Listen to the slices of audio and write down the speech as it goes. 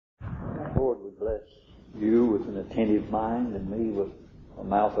Lord would bless you with an attentive mind and me with a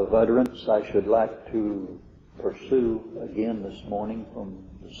mouth of utterance. I should like to pursue again this morning from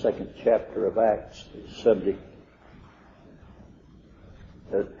the second chapter of Acts, the subject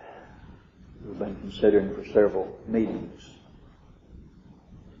that we've been considering for several meetings.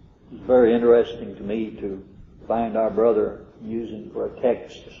 It's very interesting to me to find our brother using for a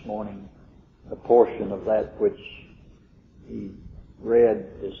text this morning a portion of that which he read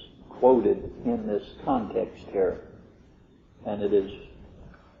is quoted in this context here. And it is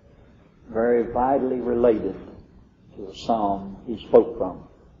very vitally related to the psalm he spoke from.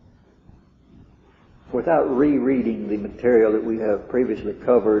 Without rereading the material that we have previously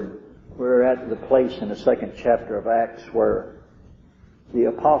covered, we're at the place in the second chapter of Acts where the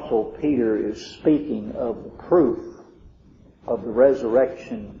Apostle Peter is speaking of the proof of the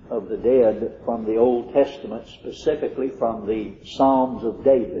resurrection of the dead from the Old Testament, specifically from the Psalms of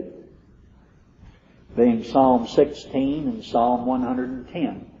David, being Psalm 16 and Psalm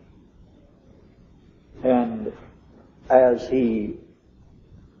 110. And as he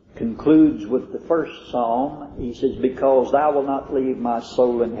concludes with the first psalm, he says, "Because thou wilt not leave my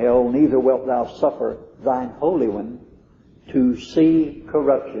soul in hell, neither wilt thou suffer thine Holy One to see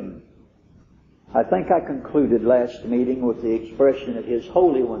corruption." I think I concluded last meeting with the expression that His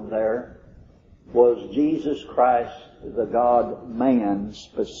Holy One there was Jesus Christ, the God-man,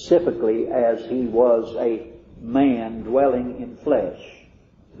 specifically as He was a man dwelling in flesh.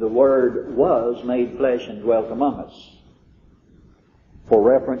 The Word was made flesh and dwelt among us. For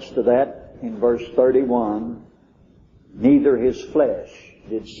reference to that, in verse 31, neither His flesh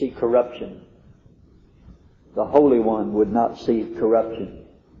did see corruption. The Holy One would not see corruption.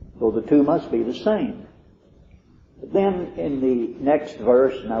 So the two must be the same. But then in the next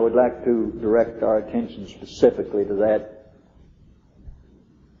verse, and I would like to direct our attention specifically to that,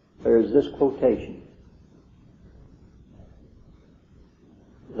 there is this quotation.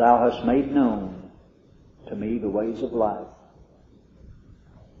 "Thou hast made known to me the ways of life.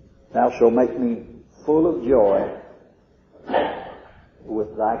 Thou shalt make me full of joy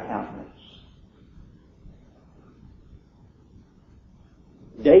with thy countenance."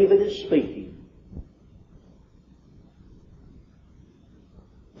 David is speaking.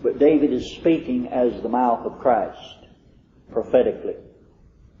 But David is speaking as the mouth of Christ, prophetically.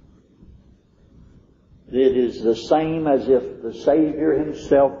 It is the same as if the Savior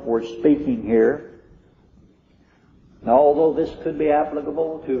Himself were speaking here. Now, although this could be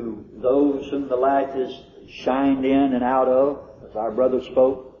applicable to those whom the light has shined in and out of, as our brother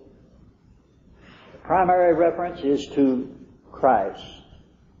spoke, the primary reference is to Christ.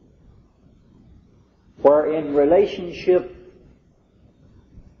 Where in relationship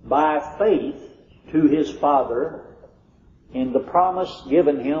by faith to His Father, in the promise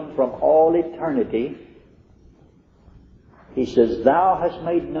given Him from all eternity, He says, "Thou hast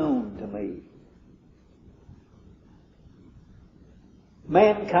made known to me."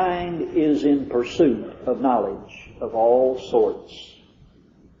 Mankind is in pursuit of knowledge of all sorts.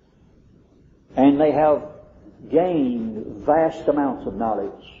 And they have gained vast amounts of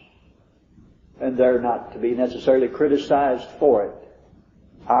knowledge. And they're not to be necessarily criticized for it.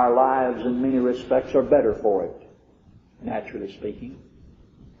 Our lives in many respects are better for it, naturally speaking.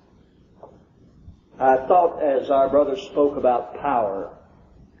 I thought as our brother spoke about power,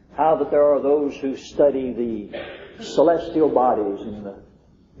 how that there are those who study the celestial bodies in the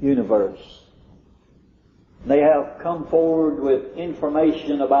universe. They have come forward with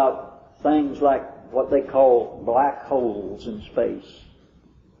information about things like what they call black holes in space.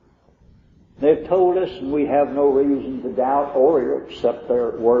 They've told us, and we have no reason to doubt or accept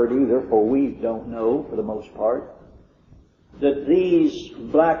their word either, for we don't know for the most part, that these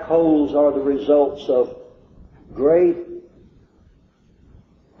black holes are the results of great,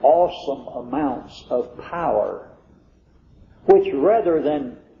 awesome amounts of power, which rather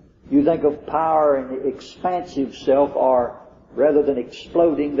than you think of power in the expansive self, are rather than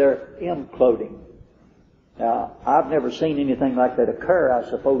exploding, they're imploding. Now, I've never seen anything like that occur. I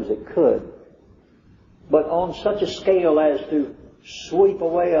suppose it could. But on such a scale as to sweep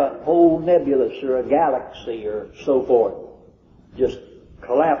away a whole nebulous or a galaxy or so forth, just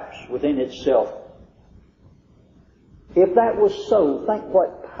collapse within itself. If that was so, think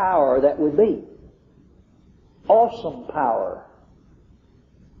what power that would be. Awesome power.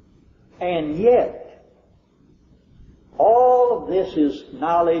 And yet, all of this is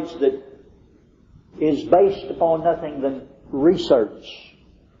knowledge that is based upon nothing than research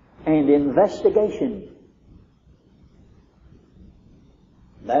and investigation.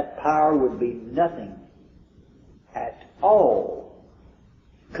 That power would be nothing at all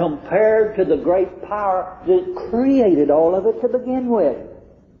compared to the great power that created all of it to begin with.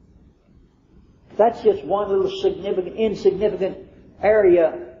 That's just one little insignificant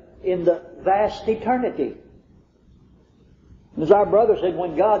area in the vast eternity. As our brother said,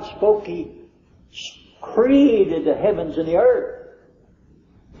 when God spoke, He created the heavens and the earth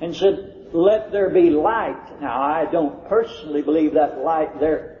and said, "Let there be light." Now, I don't personally believe that light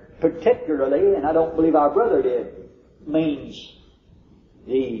there particularly, and I don't believe our brother did, means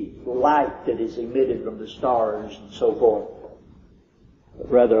the light that is emitted from the stars and so forth,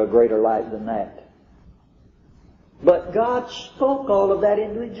 but rather a greater light than that. But God spoke all of that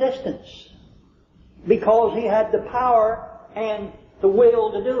into existence because He had the power and the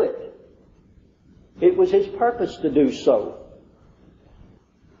will to do it. It was His purpose to do so.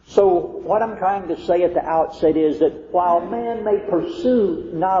 So what I'm trying to say at the outset is that while man may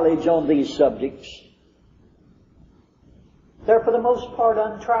pursue knowledge on these subjects, they're for the most part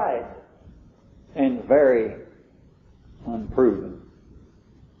untried and very unproven.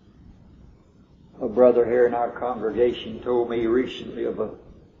 A brother here in our congregation told me recently that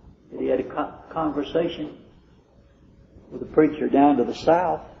he had a conversation with a preacher down to the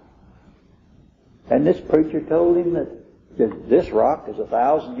south, and this preacher told him that this rock is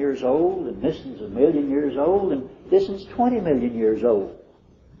 1,000 years old, and this one's 1,000,000 years old, and this one's 20 million years old.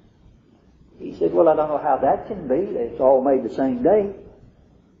 He said, "Well, I don't know how that can be. It's all made the same day."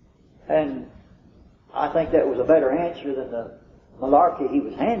 And I think that was a better answer than the malarkey he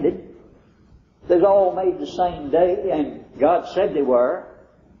was handed. They're all made the same day, and God said they were.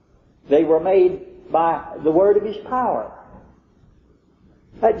 They were made by the word of His power.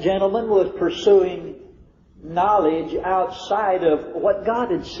 That gentleman was pursuing knowledge outside of what God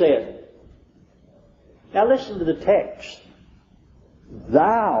had said. Now listen to the text.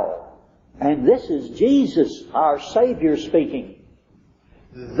 Thou, and this is Jesus, our Savior, speaking.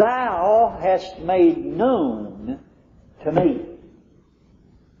 Thou hast made known to me.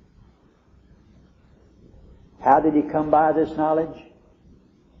 How did He come by this knowledge?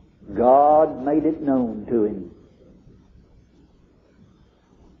 God made it known to Him.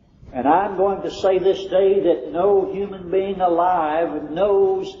 And I'm going to say this day that no human being alive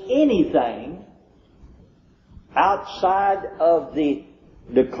knows anything outside of the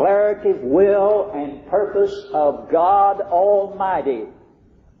declarative will and purpose of God Almighty.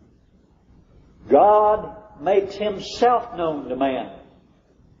 God makes Himself known to man.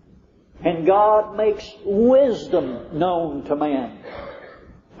 And God makes wisdom known to man.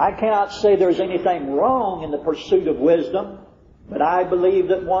 I cannot say there's anything wrong in the pursuit of wisdom, but I believe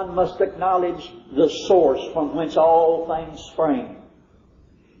that one must acknowledge the source from whence all things spring.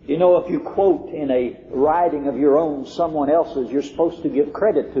 You know, if you quote in a writing of your own someone else's, you're supposed to give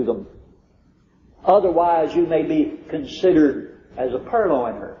credit to them. Otherwise, you may be considered as a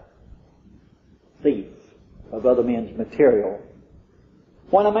purloiner, thief of other men's material.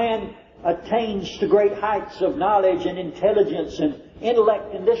 When a man attains to great heights of knowledge and intelligence and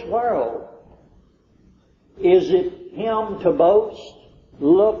intellect in this world, is it him to boast?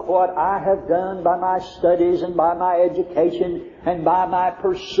 Look what I have done by my studies and by my education and by my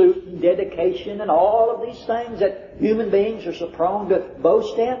pursuit and dedication and all of these things that human beings are so prone to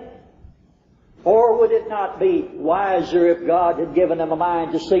boast in? Or would it not be wiser if God had given them a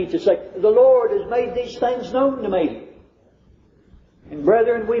mind to see, to say, "The Lord has made these things known to me"? And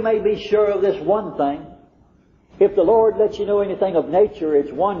brethren, we may be sure of this one thing. If the Lord lets you know anything of nature,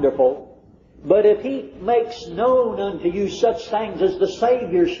 it's wonderful. But if He makes known unto you such things as the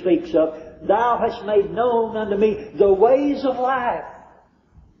Savior speaks of, "Thou hast made known unto me the ways of life,"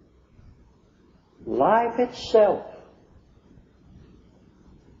 life itself,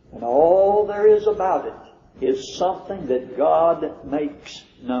 and all there is about it is something that God makes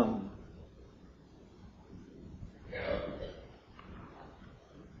known.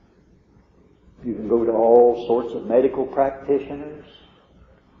 You can go to all sorts of medical practitioners,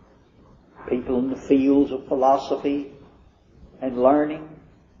 people in the fields of philosophy and learning,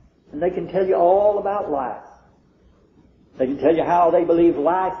 and they can tell you all about life. They can tell you how they believe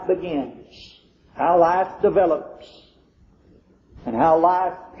life begins, how life develops, and how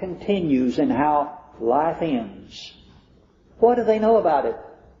life continues, and how life ends. What do they know about it?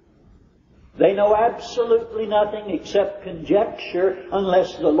 They know absolutely nothing except conjecture,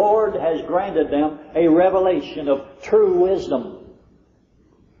 unless the Lord has granted them a revelation of true wisdom.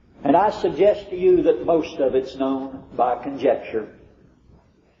 And I suggest to you that most of it's known by conjecture.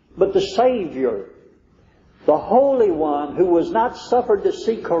 But the Savior, the Holy One, who was not suffered to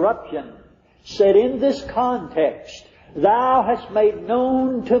see corruption, said in this context, "Thou hast made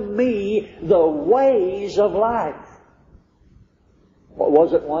known to me the ways of life." What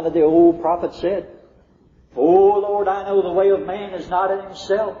was it one of the old prophets said? "O Lord, I know the way of man is not in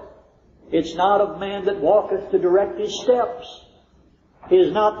himself. It's not of man that walketh to direct his steps.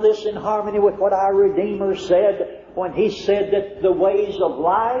 Is not this in harmony with what our Redeemer said when He said that the ways of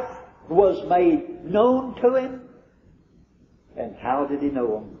life was made known to Him?" And how did He know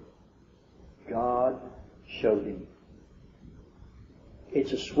them? God showed Him.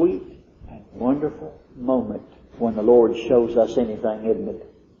 It's a sweet and wonderful moment when the Lord shows us anything, isn't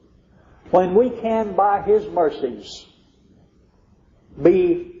it? When we can, by His mercies,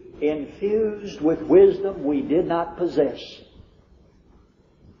 be infused with wisdom we did not possess.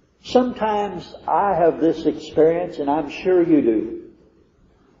 Sometimes I have this experience, and I'm sure you do.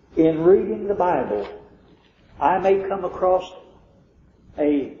 In reading the Bible, I may come across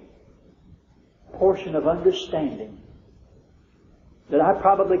a portion of understanding that I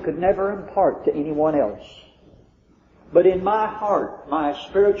probably could never impart to anyone else. But in my heart, my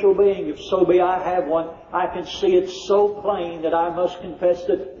spiritual being, if so be I have one, I can see it so plain that I must confess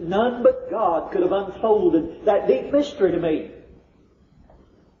that none but God could have unfolded that deep mystery to me.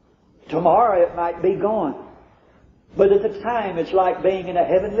 Tomorrow it might be gone. But at the time it's like being in a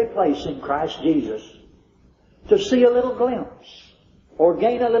heavenly place in Christ Jesus. To see a little glimpse, or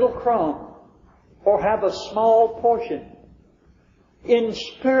gain a little crumb, or have a small portion. In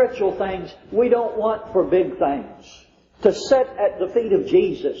spiritual things, we don't want for big things. To sit at the feet of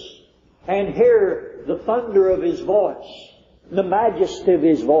Jesus and hear the thunder of His voice, the majesty of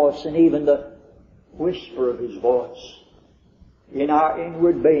His voice, and even the whisper of His voice in our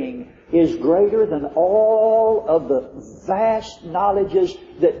inward being is greater than all of the vast knowledges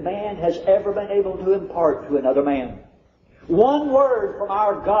that man has ever been able to impart to another man. One word from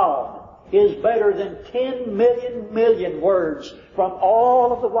our God is better than 10 million words from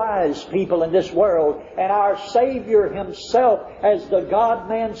all of the wise people in this world. And our Savior Himself, as the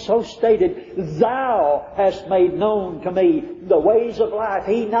God-man so stated, "Thou hast made known to me the ways of life."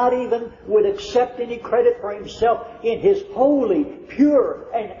 He not even would accept any credit for Himself in His holy, pure,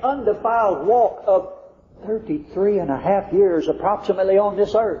 and undefiled walk of 33 and a half years approximately on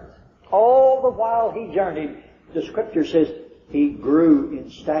this earth. All the while He journeyed, the Scripture says, He grew in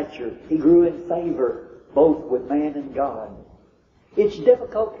stature. He grew in favor, both with man and God. It's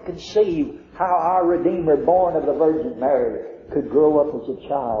difficult to conceive how our Redeemer, born of the Virgin Mary, could grow up as a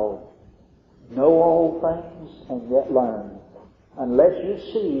child, know all things, and yet learn, unless you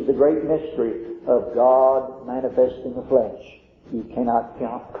see the great mystery of God manifest in the flesh. You cannot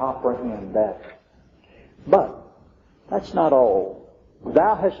comprehend that. But that's not all.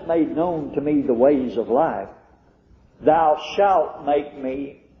 "Thou hast made known to me the ways of life. Thou shalt make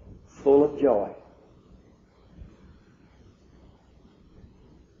me full of joy."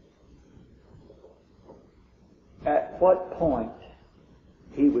 At what point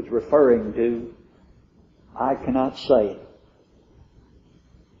He was referring to, I cannot say.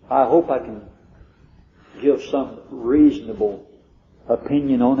 I hope I can give some reasonable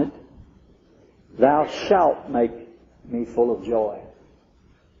opinion on it. "Thou shalt make me full of joy."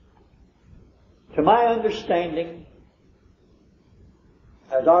 To my understanding,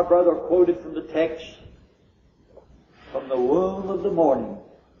 as our brother quoted from the text, from the womb of the morning.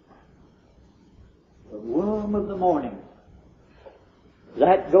 The womb of the morning.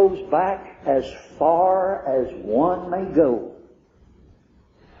 That goes back as far as one may go.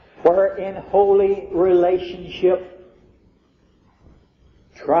 Where in holy relationship,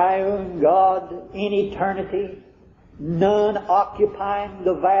 triune God in eternity, none occupying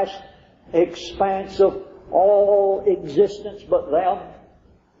the vast expanse of all existence but them,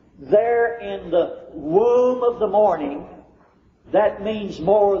 there in the womb of the morning, that means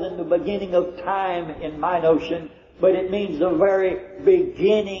more than the beginning of time in my notion, but it means the very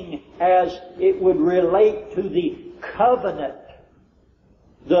beginning as it would relate to the covenant,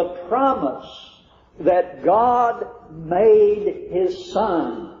 the promise that God made His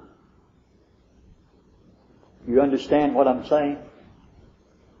Son. You understand what I'm saying?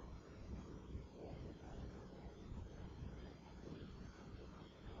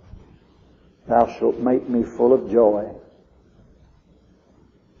 "Thou shalt make me full of joy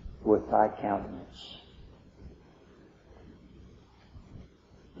with Thy countenance."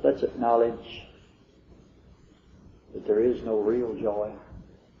 Let's acknowledge that there is no real joy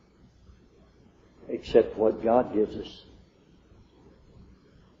except what God gives us.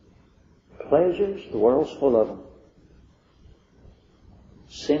 Pleasures, the world's full of them.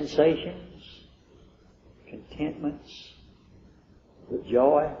 Sensations, contentments, the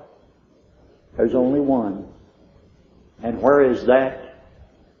joy, there's only one. And where is that?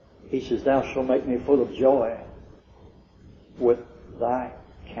 He says, "Thou shalt make me full of joy with thy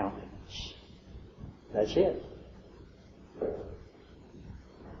countenance. That's it.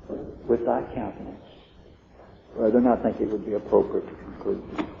 With thy countenance. Brethren, I think it would be appropriate to conclude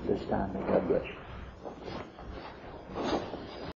this time. May God bless you.